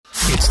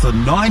What's the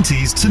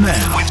 90s to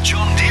now with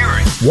John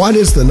Deering? What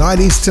is the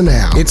 90s to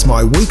now? It's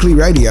my weekly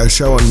radio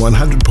show on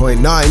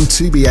 100.9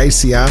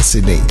 2BACR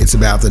Sydney. It's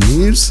about the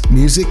news,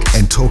 music,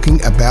 and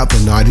talking about the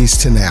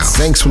 90s to now.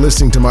 Thanks for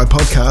listening to my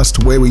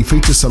podcast where we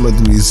feature some of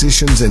the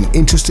musicians and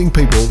interesting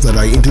people that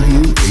I interview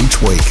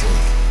each week.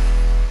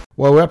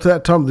 Well, we're up to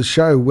that time of the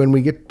show when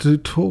we get to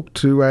talk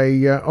to a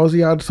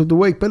Aussie Artist of the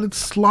Week, but it's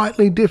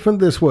slightly different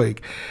this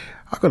week.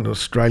 I've got an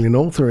Australian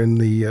author in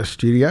the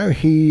studio.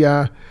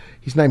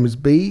 His name is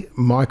B.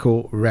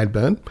 Michael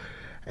Radburn,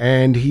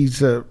 and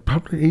he's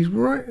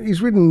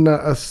written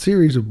a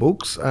series of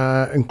books,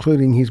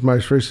 including his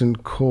most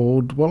recent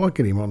called, well, I'll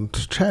get him on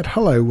to chat.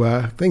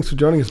 Hello, thanks for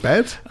joining us,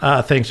 Babs.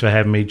 Thanks for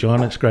having me,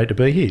 John. It's great to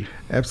be here.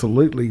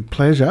 Absolutely,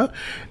 pleasure.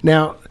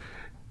 Now,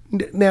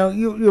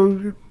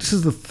 this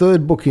is the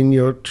third book in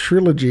your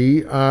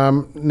trilogy.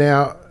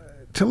 Now,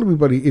 tell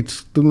everybody,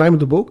 the name of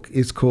the book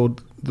is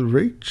called The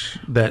Reach.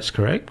 That's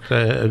correct.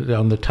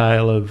 On the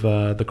tale of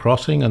the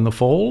crossing and the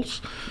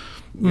falls.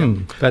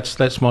 Yep.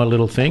 That's my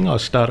little thing. I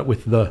started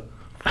with the.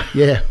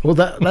 Yeah, well,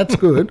 that's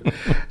good.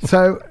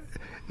 So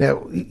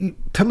now,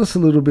 tell us a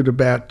little bit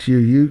about you.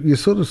 You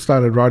sort of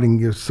started writing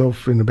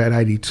yourself in about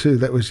 82.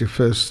 That was your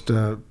first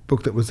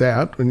book that was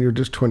out when you were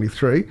just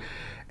 23.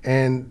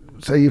 And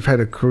so you've had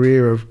a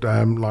career of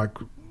like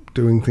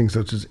doing things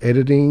such as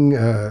editing,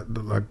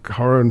 like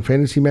horror and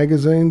fantasy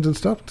magazines and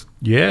stuff.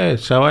 Yeah,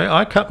 so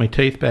I cut my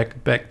teeth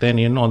back then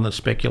in on the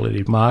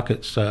speculative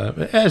markets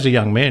as a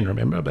young man,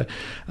 remember. But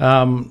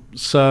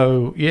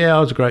so yeah, I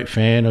was a great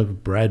fan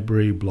of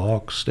Bradbury,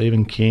 Block,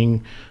 Stephen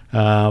King,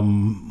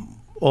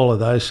 all of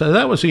those. So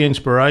that was the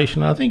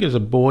inspiration. I think as a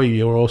boy,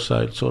 you were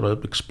also sort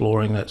of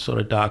exploring that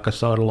sort of darker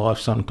side of life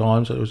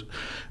sometimes. It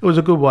was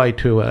a good way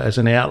to, as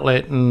an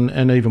outlet,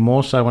 and even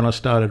more so when I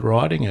started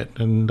writing it.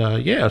 And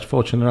yeah, I was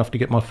fortunate enough to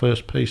get my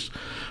first piece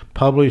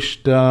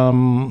published,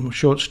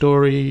 short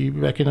story,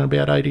 back in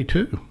about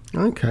 82.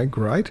 Okay,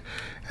 great.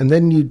 And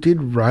then you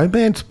did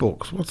romance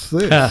books. What's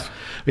this?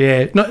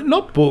 Yeah,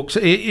 not books.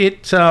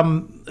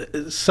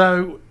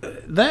 So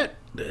that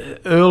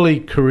early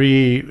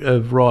career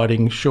of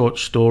writing short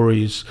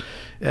stories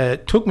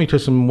took me to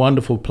some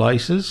wonderful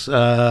places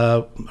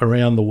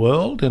around the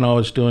world, and I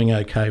was doing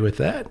okay with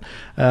that.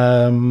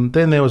 Then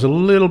there was a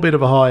little bit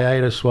of a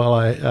hiatus while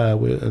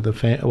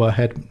I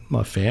had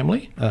my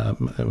family,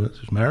 it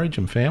was marriage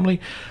and family.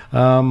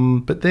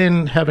 But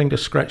then having to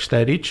scratch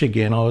that itch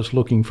again, I was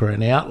looking for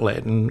an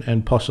outlet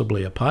and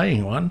possibly a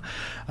paying one.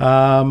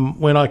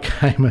 When I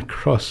came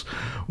across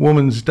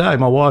Woman's Day,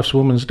 my wife's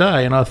Woman's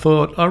Day, and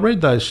I read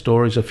those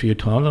stories a few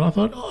times, and I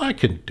thought, I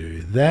can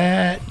do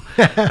that.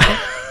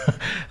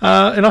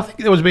 And I think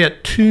there was about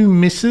 2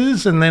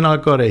 misses, and then I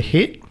got a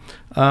hit.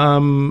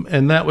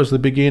 And that was the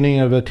beginning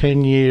of a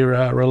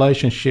 10-year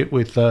relationship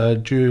with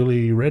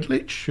Julie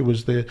Redlich, who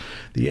was the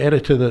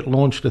editor that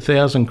launched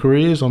 1,000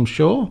 Careers, I'm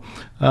sure.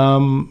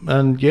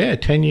 And yeah,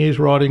 10 years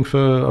writing for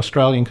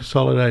Australian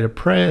Consolidated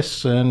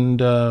Press and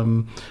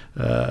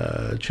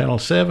Channel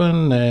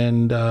 7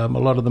 and a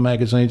lot of the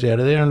magazines out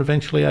of there, and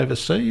eventually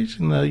overseas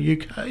in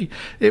the UK.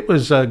 It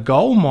was a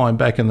gold mine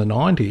back in the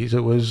 90s.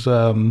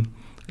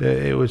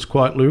 It was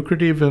quite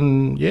lucrative,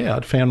 and yeah,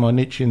 I'd found my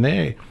niche in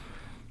there.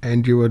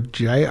 And you were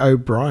J.O.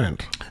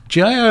 Bryant.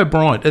 J.O.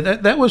 Bryant.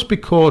 That was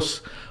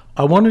because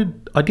all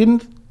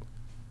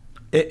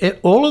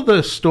of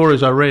the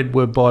stories I read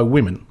were by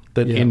women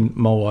in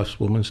my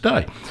wife's Woman's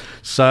Day.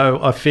 So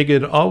I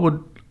figured I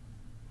would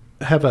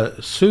have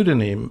a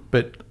pseudonym,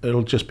 but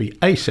it'll just be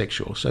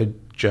asexual. So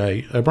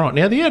J. O'Brien.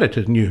 Now, the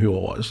editor knew who I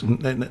was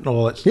and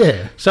all that.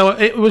 Yeah. So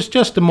it was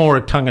just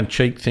a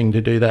tongue-in-cheek thing to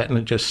do that, and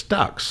it just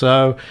stuck.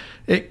 So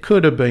it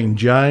could have been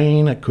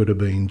Jane, it could have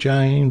been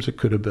James, it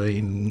could have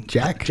been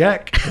Jack. Yeah,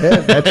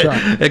 that's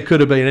right. It could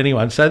have been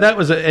anyone. So that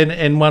was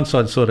and once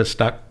I'd sort of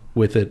stuck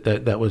with it,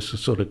 that was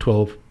sort of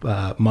 12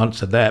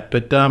 months of that.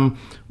 But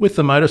with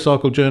the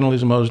motorcycle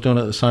journalism I was doing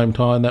at the same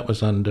time, that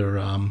was under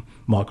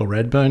Michael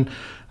Radburn.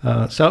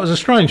 So it was a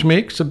strange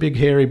mix, a big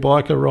hairy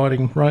biker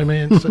writing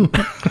romance.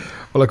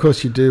 Well, of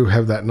course, you do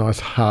have that nice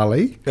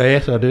Harley.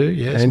 Yes, I do,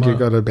 yes. And you've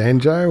got a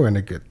banjo and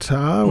a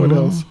guitar. What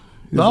else?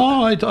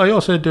 I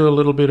also do a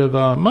little bit of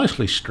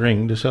mostly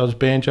stringed. So it's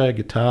banjo,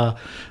 guitar,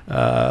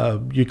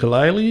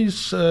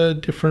 ukuleles,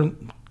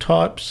 different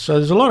types. So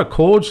there's a lot of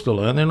chords to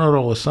learn. They're not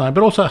all the same,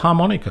 but also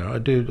harmonica. I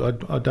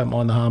don't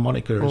mind the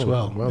harmonica as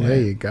well. Well,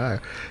 there you go.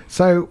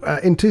 So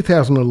in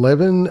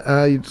 2011,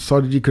 you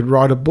decided you could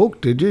write a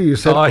book, did you? You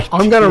said,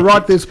 I'm going to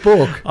write this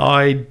book.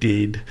 I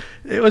did.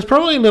 It was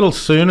probably a little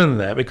sooner than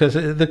that because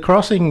The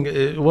Crossing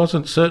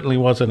certainly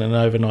wasn't an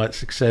overnight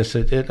success.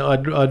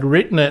 I'd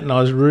written it and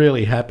I was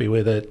really happy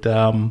with it.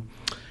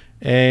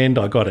 And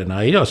I got an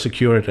agent. I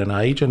secured an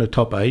agent, a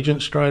top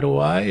agent straight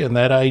away, and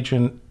that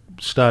agent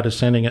started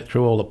sending it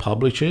through all the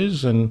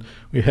publishers, and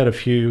we had a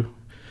few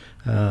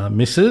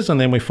misses, and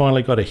then we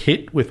finally got a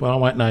hit with, well, I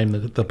won't name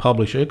the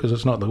publisher because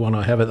it's not the one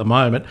I have at the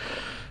moment,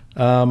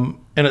 and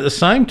at the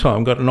same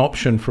time got an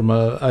option from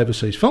a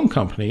overseas film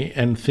company,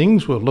 and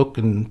things were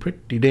looking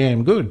pretty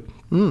damn good.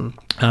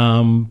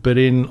 But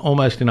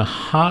almost in a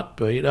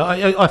heartbeat,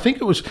 I think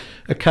it was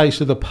a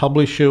case of the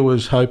publisher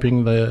was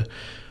hoping the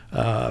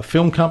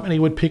film company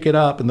would pick it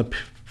up, and the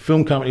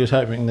film company was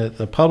hoping that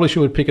the publisher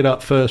would pick it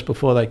up first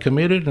before they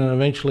committed, and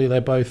eventually they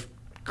both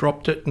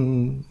dropped it,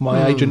 and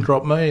my agent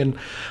dropped me, and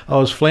I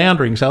was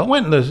floundering. So it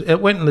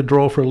went in the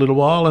drawer for a little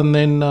while, and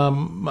then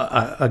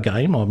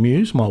again, my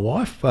muse, my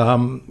wife,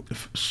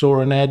 saw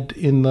an ad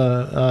in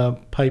the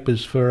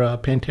papers for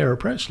Pantera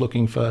Press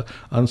looking for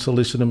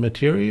unsolicited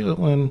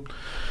material, and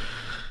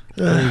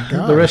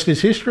the rest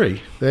is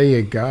history. There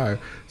you go.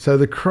 So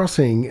The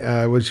Crossing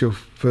was your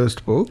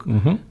first book,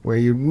 where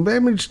you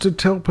managed to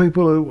tell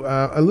people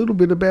a little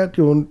bit about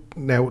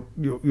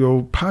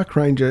your park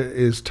ranger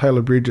is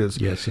Taylor Bridges.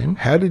 Yes, him.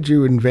 How did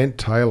you invent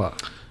Taylor?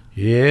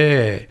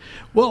 Yeah.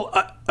 Well,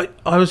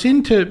 I was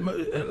into,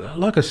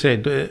 like I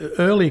said,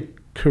 early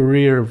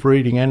career of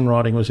reading and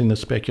writing was in the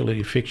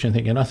speculative fiction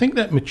thing, and I think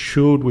that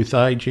matured with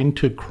age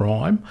into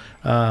crime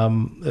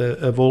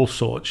of all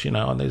sorts,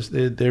 and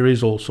there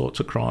is all sorts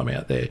of crime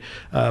out there,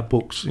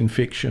 books in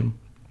fiction.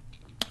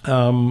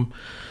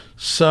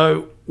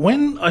 So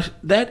when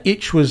that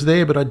itch was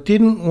there, but I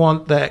didn't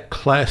want that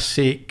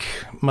classic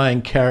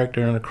main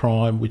character in a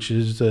crime, which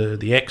is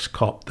the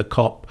ex-cop, the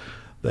cop,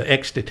 the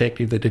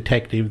ex-detective, the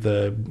detective,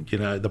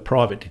 the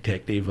private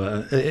detective.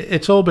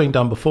 It's all been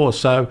done before.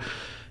 So,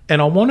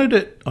 and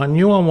I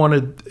knew I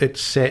wanted it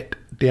set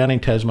down in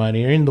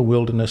Tasmania in the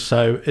wilderness.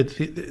 So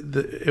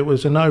it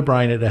was a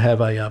no-brainer to have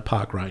a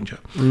park ranger.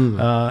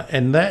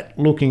 And that,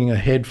 looking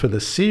ahead for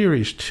the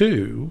series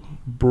too,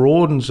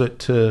 broadens it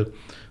to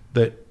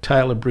that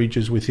Taylor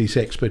Bridges, with his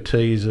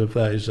expertise of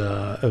those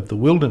of the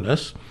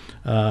wilderness,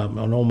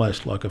 on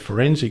almost like a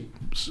forensic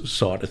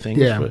side of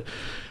things,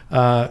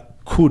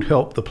 could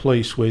help the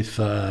police with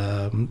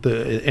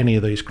any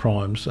of these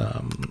crimes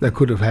that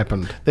could have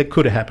happened. That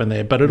could have happened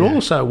there, but it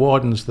also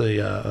widens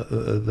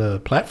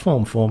the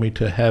platform for me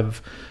to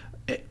have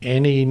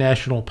any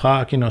national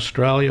park in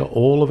Australia,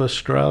 all of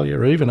Australia,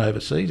 or even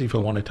overseas if I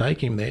want to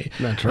take him there.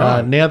 That's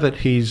right. Now that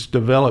he's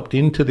developed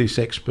into this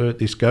expert,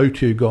 this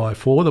go-to guy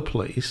for the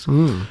police,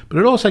 but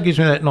it also gives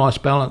me that nice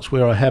balance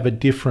where I have a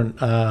different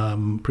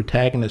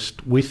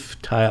protagonist with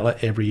Taylor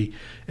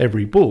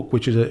every book,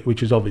 which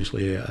is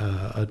obviously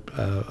a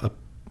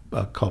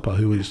copper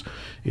who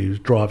is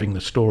driving the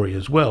story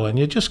as well, and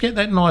you just get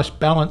that nice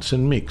balance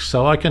and mix.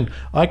 So I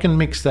can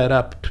mix that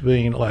up to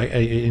being like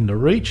in The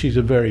Reach. He's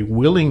a very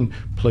willing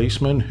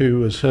policeman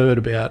who has heard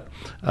about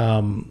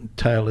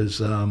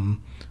Taylor's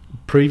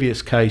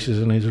previous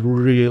cases and is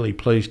really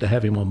pleased to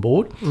have him on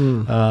board.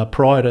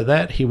 Prior to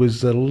that, he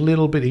was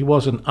he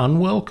wasn't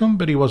unwelcome,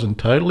 but he wasn't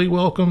totally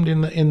welcomed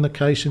in the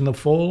case in the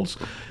Falls.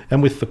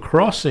 And with The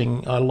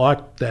Crossing, I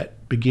liked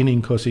that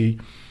beginning because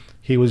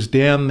he was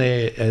down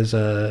there as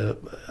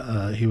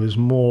he was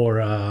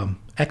more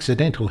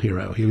accidental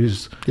hero. He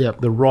was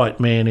the right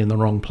man in the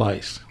wrong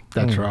place.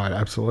 That's right,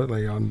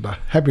 absolutely. And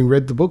having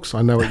read the books,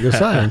 I know what you're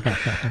saying.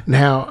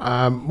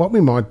 Now, what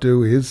we might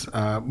do is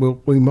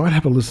we might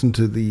have a listen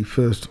to the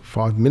first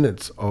 5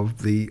 minutes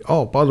of the...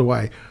 Oh, by the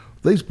way,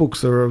 these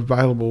books are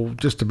available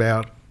just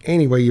about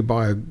anywhere you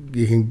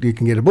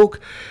can get a book,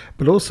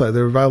 but also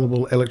they're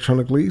available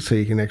electronically, so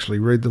you can actually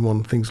read them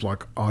on things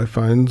like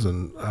iPhones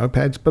and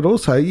iPads, but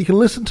also you can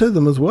listen to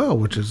them as well,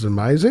 which is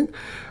amazing.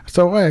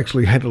 So I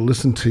actually had to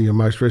listen to your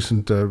most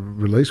recent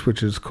release,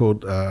 which is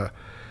called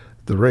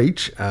The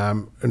Reach,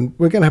 and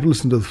we're going to have to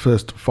listen to the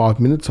first 5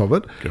 minutes of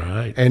it.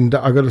 Great. And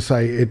I got to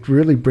say, it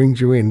really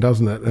brings you in,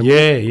 doesn't it? And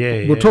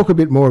yeah. We'll talk a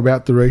bit more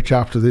about The Reach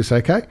after this,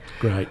 okay?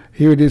 Great.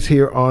 Here it is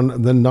here on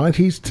The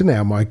 90s to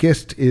Now. My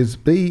guest is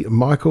B.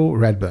 Michael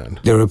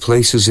Radburn. There are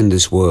places in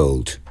this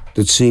world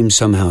that seem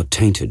somehow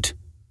tainted,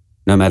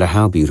 no matter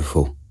how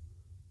beautiful.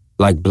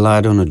 Like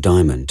blood on a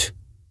diamond.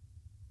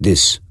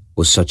 This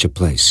was such a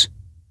place.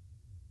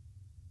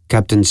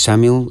 Captain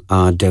Samuel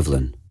R.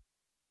 Devlin.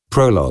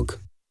 Prologue.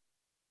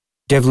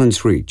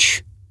 Devlin's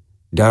Reach,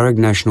 Darug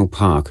National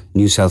Park,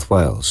 New South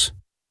Wales.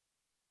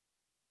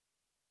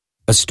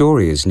 A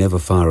story is never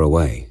far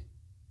away.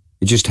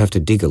 You just have to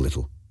dig a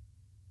little.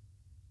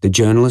 The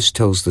journalist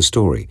tells the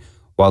story,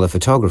 while the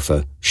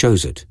photographer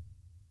shows it.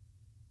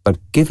 But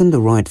given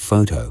the right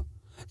photo,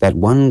 that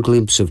one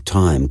glimpse of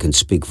time can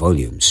speak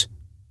volumes.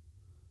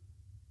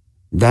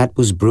 That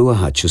was Brewer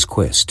Hutch's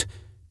quest,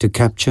 to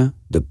capture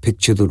the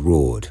picture that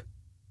roared.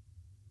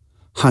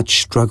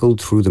 Hutch struggled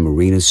through the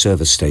Marina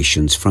service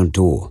station's front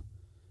door,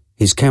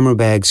 his camera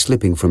bag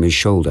slipping from his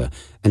shoulder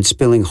and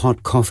spilling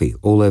hot coffee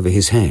all over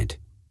his hand.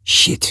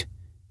 "Shit,"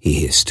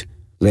 he hissed,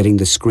 letting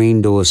the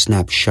screen door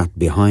snap shut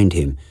behind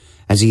him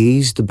as he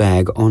eased the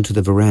bag onto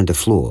the veranda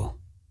floor.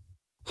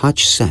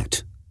 Hutch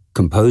sat,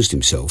 composed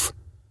himself,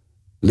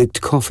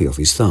 licked coffee off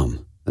his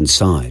thumb, and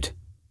sighed.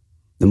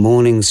 The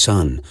morning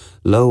sun,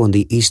 low on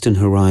the eastern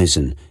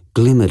horizon,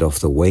 glimmered off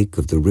the wake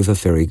of the river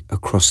ferry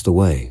across the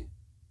way.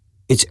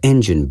 Its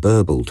engine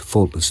burbled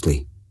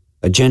faultlessly,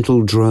 a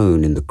gentle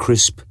drone in the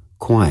crisp,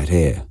 quiet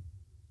air.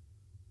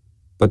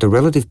 But the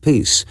relative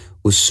peace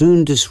was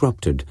soon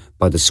disrupted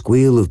by the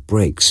squeal of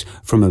brakes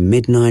from a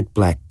midnight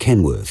black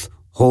Kenworth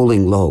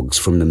hauling logs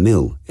from the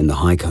mill in the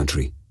high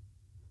country.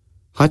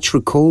 Hutch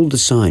recalled the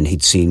sign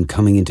he'd seen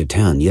coming into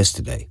town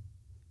yesterday.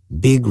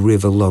 Big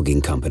River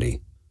Logging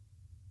Company.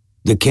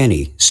 The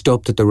Kenny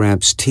stopped at the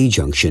ramp's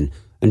T-junction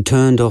and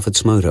turned off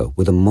its motor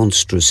with a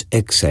monstrous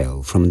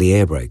exhale from the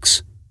air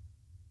brakes.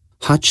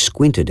 Hutch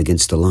squinted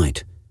against the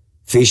light,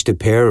 fished a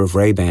pair of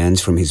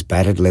Ray-Bans from his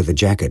battered leather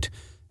jacket,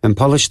 and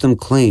polished them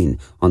clean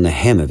on the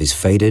hem of his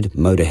faded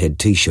Motorhead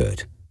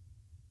T-shirt.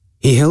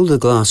 He held the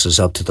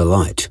glasses up to the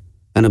light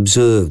and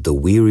observed the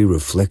weary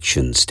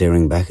reflection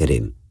staring back at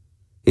him.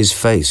 His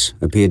face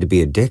appeared to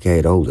be a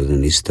decade older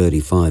than his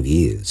 35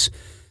 years,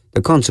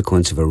 the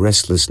consequence of a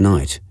restless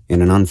night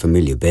in an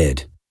unfamiliar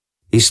bed.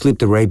 He slipped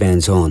the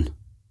Ray-Bans on.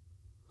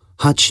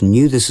 Hutch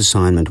knew this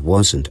assignment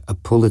wasn't a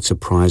Pulitzer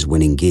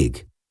Prize-winning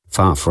gig.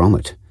 Far from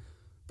it.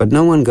 But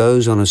no one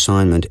goes on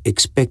assignment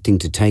expecting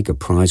to take a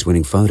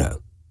prize-winning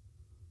photo.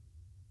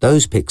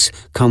 Those pics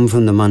come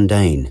from the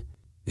mundane.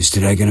 Is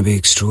today going to be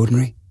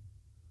extraordinary?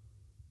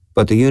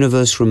 But the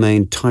universe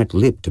remained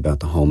tight-lipped about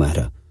the whole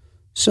matter,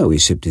 so he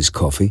sipped his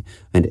coffee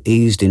and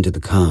eased into the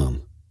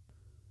calm.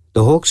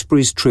 The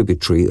Hawkesbury's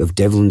tributary of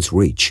Devlin's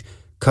Reach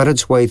cut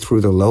its way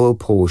through the lower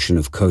portion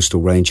of coastal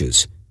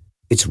ranges,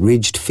 its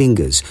ridged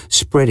fingers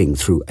spreading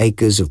through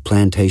acres of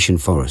plantation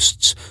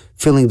forests,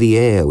 filling the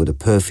air with a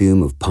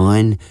perfume of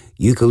pine,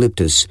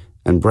 eucalyptus,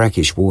 and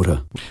brackish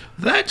water.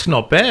 That's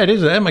not bad,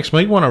 is it? That makes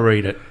me want to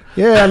read it.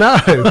 Yeah, I know.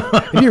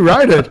 You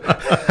wrote it.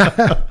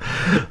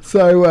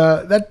 So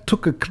that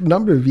took a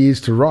number of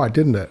years to write,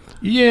 didn't it?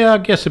 Yeah, I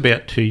guess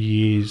about 2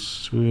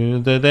 years.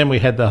 Then we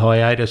had the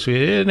hiatus. We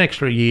had an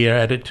extra year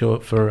added to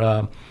it for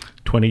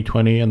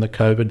 2020 and the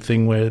COVID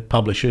thing where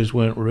publishers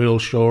weren't real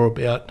sure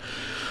about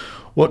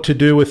what to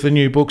do with the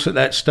new books at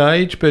that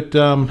stage, but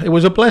it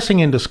was a blessing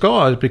in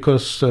disguise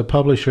because the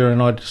publisher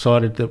and I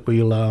decided that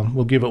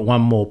we'll give it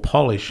one more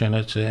polish, and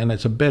it's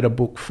a better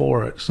book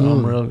for it. So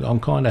I'm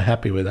kind of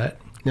happy with that.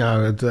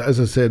 No, as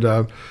I said,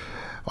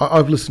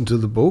 I've listened to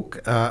the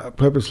book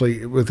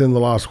purposely within the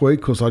last week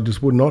because I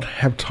just would not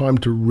have time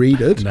to read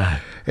it. No.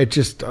 It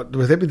just,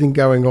 with everything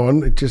going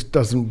on, it just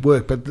doesn't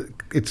work. But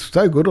it's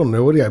so good on the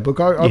audiobook.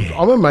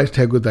 I'm amazed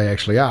how good they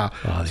actually are.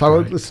 Oh, so I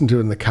would listen to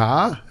it in the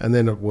car, and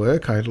then at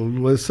work I'd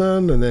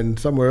listen, and then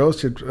somewhere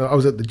else I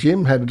was at the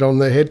gym, had it on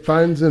the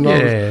headphones, and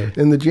I was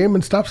in the gym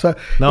and stuff. So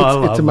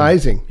it's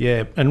amazing. Them.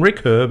 Yeah, and Rick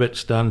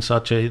Herbert's done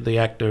the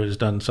actor has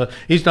done so.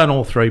 He's done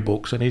all three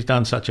books, and he's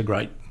done such a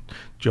great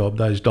job.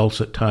 Those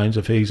dulcet tones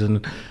of his,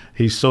 and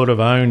he's sort of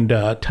owned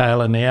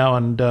Taylor now,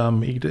 and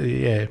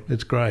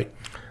it's great.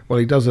 Well,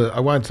 he does I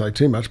won't say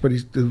too much, but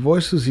the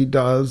voices he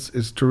does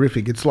is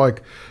terrific. It's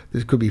like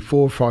there could be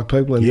 4 or 5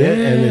 people in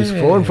there, and there's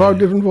 4 and 5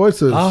 different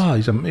voices. Oh,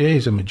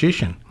 he's a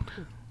magician.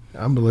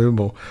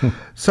 Unbelievable.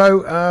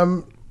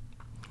 So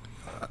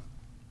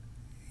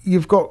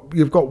you've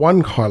got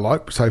one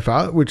highlight so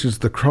far, which is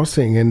The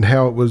Crossing, and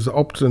how it was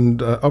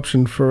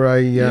optioned for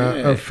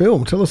a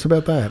film. Tell us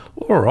about that.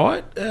 All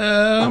right.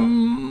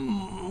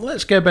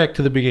 Let's go back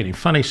to the beginning.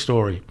 Funny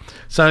story.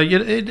 So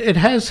it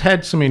has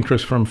had some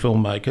interest from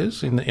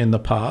filmmakers in the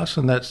past,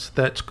 and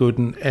that's good.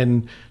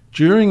 And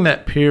during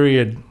that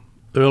period,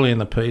 early in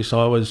the piece,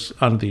 I was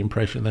under the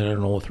impression that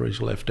an author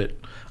is left at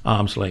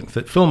arm's length,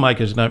 that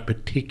filmmakers don't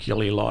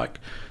particularly like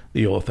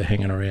the author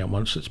hanging around.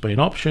 Once it's been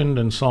optioned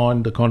and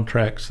signed the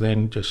contracts,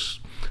 then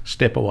just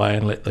step away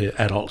and let the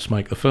adults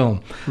make the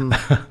film.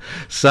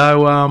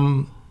 So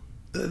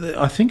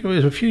I think it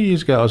was a few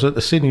years ago, I was at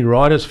the Sydney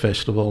Writers'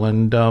 Festival,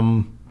 and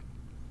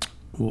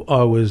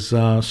I was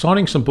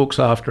signing some books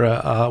after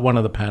one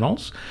of the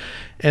panels,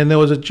 and there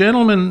was a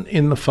gentleman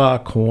in the far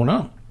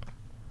corner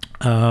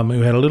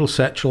who had a little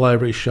satchel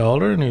over his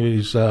shoulder, and he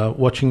was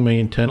watching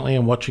me intently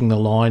and watching the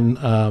line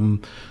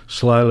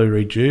slowly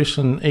reduce,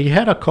 and he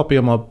had a copy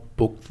of my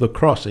book, The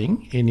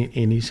Crossing,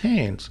 in his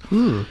hands.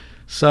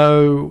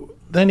 So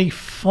then he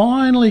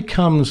finally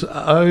comes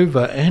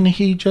over and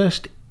he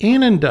just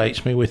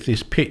inundates me with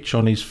this pitch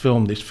on this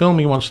film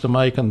he wants to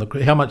make, and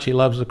how much he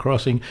loves The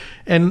Crossing,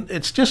 and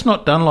it's just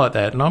not done like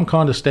that. And I'm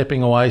kind of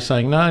stepping away,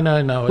 saying, no,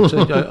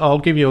 I'll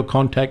give you a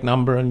contact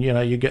number, and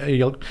you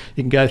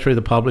can go through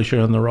the publisher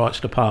and the rights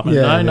department.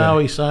 No,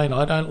 he's saying,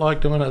 I don't like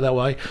doing it that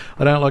way.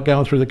 I don't like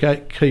going through the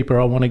gatekeeper.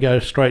 I want to go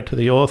straight to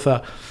the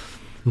author.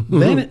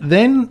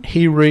 Then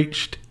he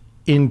reached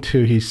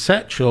into his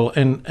satchel,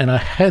 and I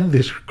had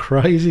this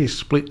crazy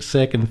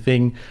split-second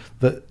thing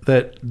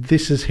that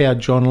this is how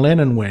John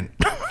Lennon went.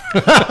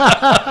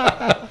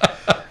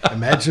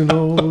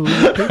 Imaginal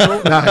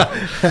people?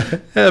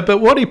 No. But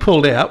what he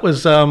pulled out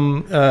was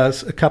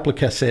a couple of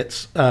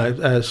DVDs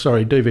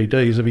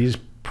of his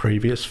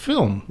previous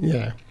film.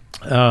 Yeah.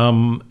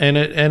 And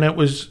it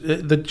was,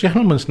 the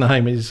gentleman's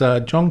name is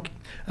John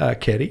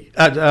Keddy.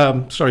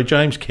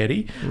 James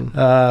Keddy.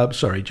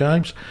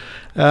 James.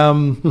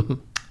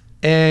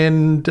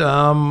 And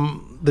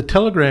the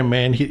Telegram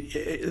man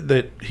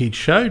that he'd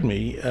showed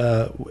me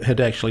had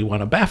actually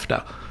won a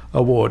BAFTA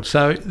award.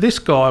 So this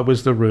guy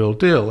was the real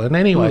deal. And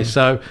anyway,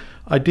 so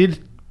I did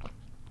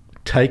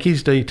take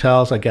his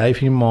details. I gave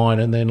him mine,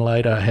 and then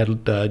later I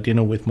had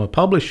dinner with my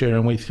publisher,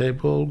 and we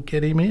said, well,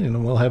 get him in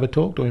and we'll have a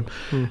talk to him.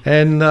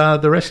 And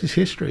the rest is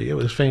history. It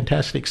was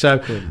fantastic. So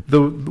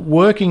the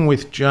working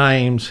with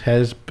James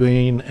has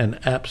been an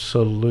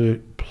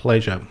absolute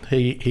pleasure.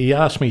 He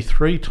asked me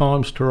 3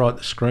 times to write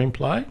the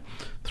screenplay.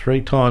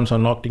 3 times I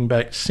knocked him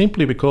back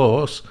simply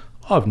because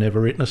I've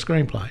never written a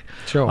screenplay.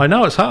 Sure. I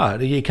know it's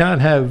hard. You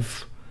can't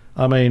have...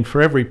 I mean,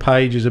 for every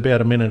page is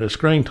about a minute of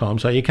screen time,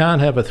 so you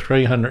can't have a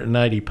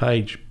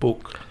 380-page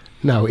book.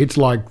 No, it's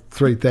like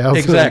 3,000.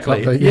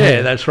 Exactly.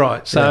 Yeah, that's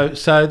right. So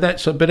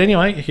that's. But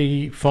anyway,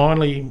 he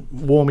finally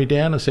wore me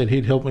down and said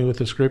he'd help me with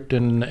the script,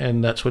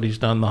 and that's what he's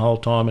done the whole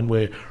time. And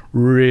we're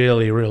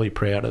really, really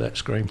proud of that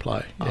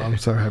screenplay. Yeah. I'm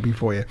so happy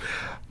for you.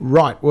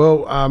 Right.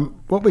 Well,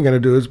 what we're going to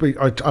do is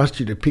I asked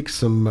you to pick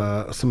some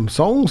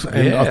songs,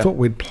 and I thought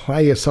we'd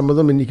play some of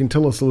them, and you can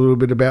tell us a little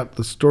bit about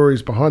the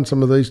stories behind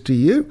some of these to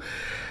you.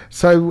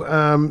 So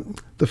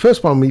the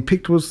first one we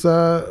picked was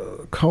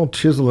Cold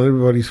Chisel, and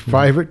everybody's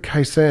favourite,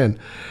 Khe-Sanh.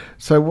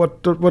 So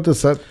what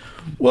does that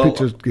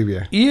picture give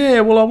you?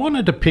 Yeah, well, I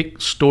wanted to pick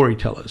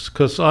storytellers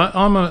because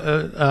I'm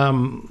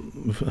a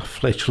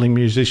fledgling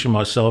musician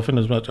myself, and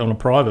as much on a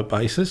private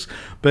basis,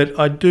 but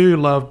I do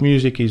love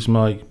music is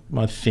my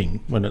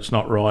thing when it's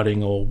not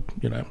writing or,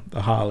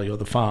 the Harley or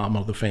the farm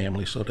or the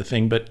family sort of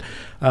thing. But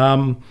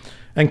and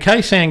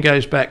Khe-Sanh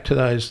goes back to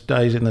those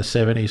days in the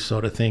 70s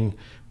sort of thing,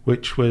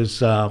 which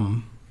was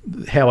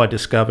how I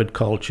discovered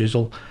Cold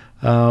Chisel.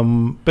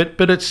 But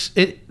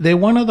they're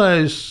one of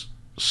those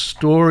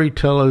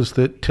storytellers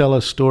that tell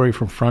a story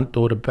from front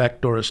door to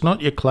back door. It's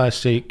not your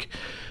classic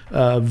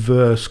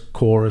verse,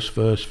 chorus,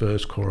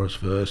 verse, chorus,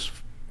 verse,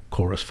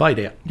 chorus, fade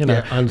out.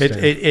 Yeah, I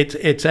understand.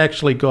 It's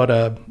actually got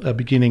a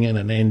beginning and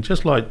an end,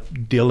 just like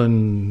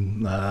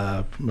Dylan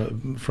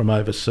from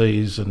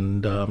overseas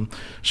and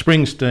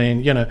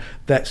Springsteen,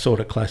 that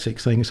sort of classic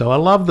thing. So I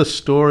love the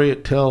story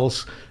it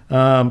tells.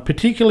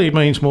 Particularly it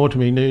means more to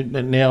me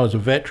now as a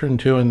veteran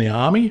too in the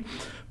army.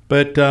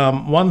 But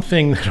one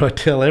thing that I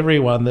tell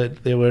everyone,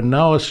 that there were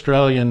no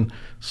Australian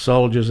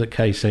soldiers at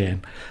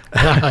Khe-Sanh.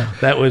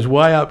 That was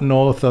way up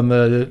north on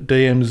the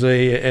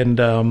DMZ, and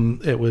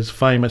it was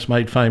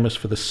made famous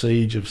for the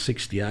siege of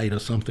 68 or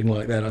something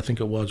like that, I think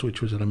it was,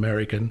 which was an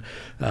American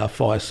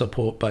fire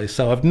support base.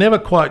 So I've never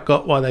quite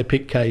got why they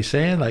picked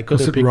Khe-Sanh. They could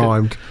have picked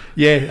rhymed.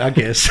 Yeah, I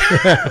guess.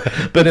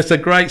 But it's a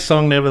great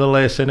song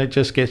nevertheless, and it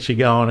just gets you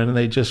going, and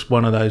they're just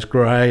one of those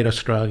great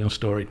Australian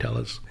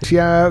storytellers.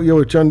 Yeah, you're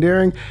with John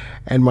Deering,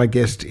 and my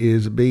guest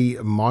is B.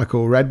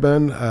 Michael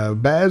Radburn.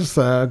 Baz,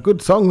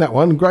 good song, that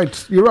one.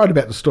 Great. You're right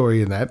about the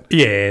story in that.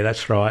 Yeah,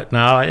 that's right.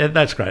 No,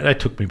 that's great. They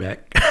took me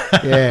back.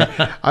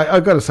 Yeah,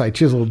 I've got to say,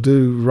 Chisel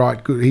do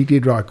write good. He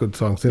did write good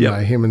songs, didn't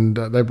they? Him and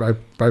they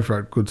both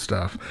wrote good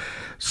stuff.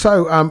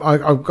 So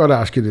I've got to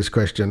ask you this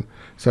question.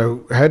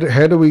 So how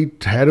do we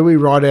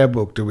write our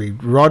book? Do we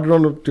write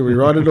it Do we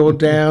write it all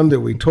down? Do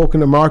we talk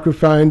in a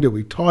microphone? Do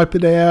we type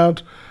it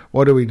out?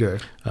 What do we do?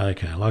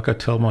 Okay, like I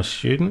tell my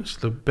students,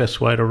 the best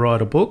way to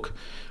write a book,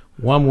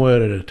 one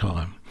word at a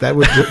time. There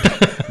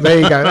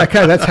you go.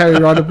 Okay, that's how you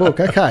write a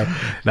book. Okay.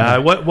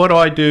 No, what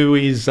I do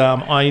is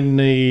I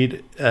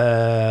need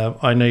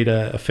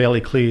a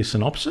fairly clear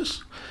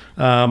synopsis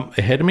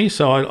ahead of me,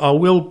 so I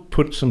will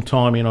put some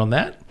time in on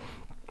that.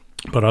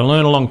 But I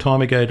learned a long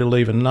time ago to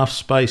leave enough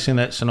space in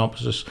that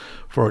synopsis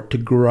for it to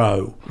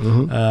grow.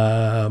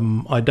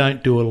 Mm-hmm. I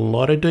don't do a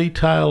lot of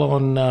detail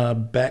on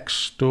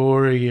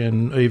backstory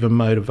and even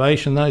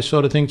motivation, those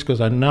sort of things, because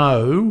I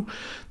know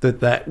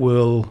that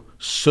will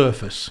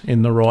surface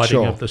in the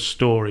writing of the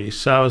story.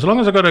 So as long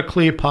as I've got a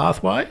clear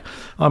pathway,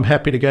 I'm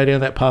happy to go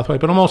down that pathway,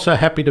 but I'm also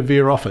happy to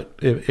veer off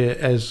it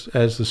as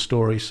the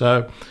story.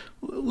 So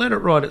let it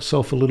write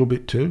itself a little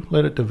bit too.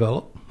 Let it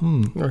develop.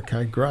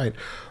 Okay, great.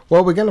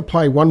 Well, we're going to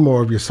play one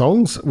more of your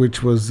songs,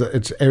 which was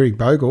it's Eric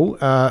Bogle,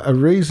 A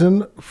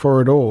Reason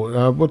for It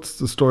All. What's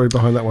the story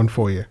behind that one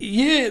for you?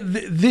 Yeah,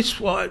 this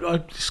one, I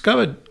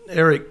discovered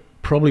Eric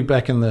probably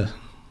back in the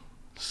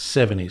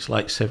 70s,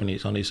 late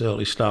 70s on his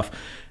early stuff.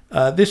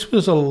 This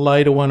was a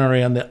later one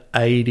around the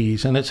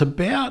 80s, and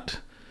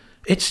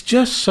it's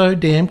just so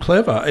damn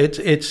clever.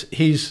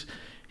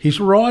 He's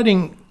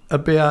writing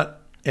about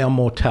our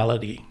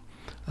mortality.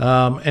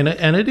 And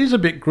it is a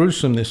bit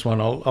gruesome, this one,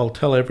 I'll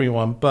tell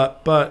everyone,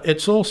 but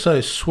it's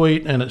also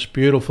sweet and it's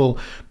beautiful.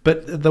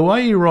 But the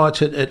way he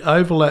writes it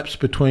overlaps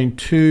between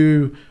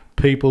two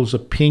people's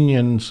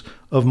opinions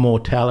of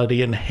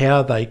mortality and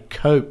how they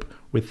cope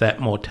with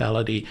that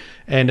mortality.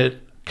 And it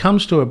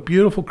comes to a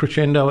beautiful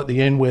crescendo at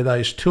the end where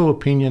those two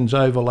opinions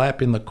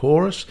overlap in the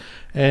chorus,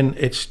 and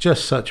it's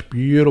just such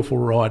beautiful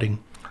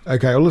writing.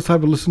 Okay, well, let's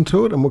have a listen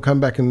to it, and we'll come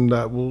back and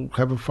we'll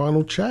have a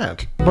final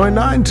chat. By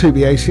 9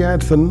 2BACR,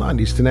 it's the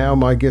 90s to now.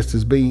 My guest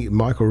is B.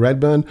 Michael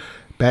Radburn,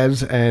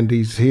 Baz, and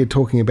he's here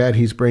talking about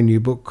his brand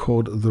new book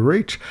called The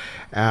Reach.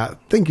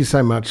 Thank you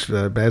so much,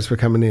 Baz, for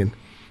coming in.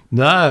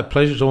 No,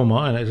 pleasure's all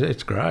mine.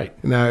 It's great.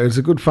 No, it's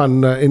a good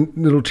fun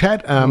little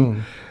chat.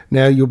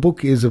 Now, your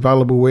book is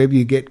available wherever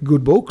you get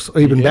good books, or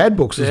even bad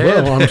books as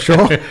well, I'm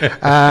sure.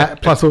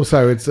 Plus,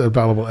 also, it's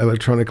available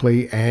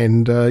electronically,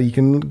 and you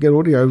can get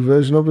audio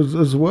version of it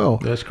as well.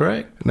 That's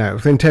correct. No,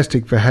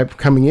 fantastic for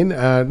coming in.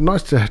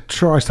 Nice to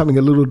try something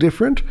a little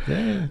different.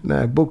 Yeah.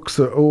 No, books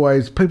are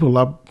always, people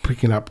love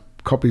picking up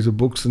copies of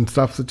books and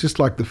stuff. It's just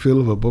like the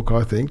feel of a book,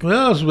 I think.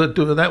 Well,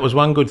 that was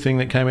one good thing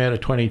that came out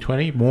of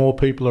 2020. More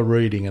people are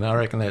reading, and I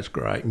reckon that's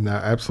great. No,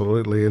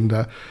 absolutely.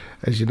 And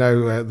as you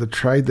know, the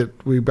trade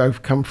that we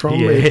both come from,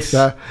 yes.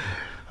 I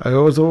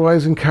was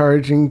always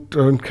encouraged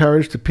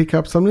to pick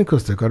up something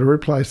because they've got to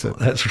replace it.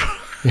 That's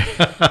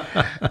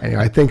right.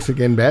 Anyway, thanks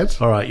again, Babs.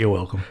 All right, you're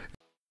welcome.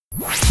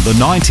 The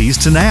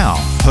 90s to now,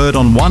 heard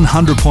on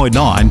 100.9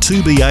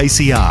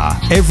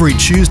 2BACR every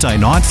Tuesday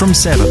night from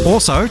 7.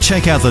 Also,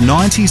 check out the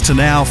 90s to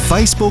now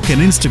Facebook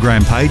and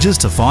Instagram pages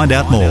to find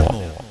out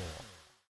more.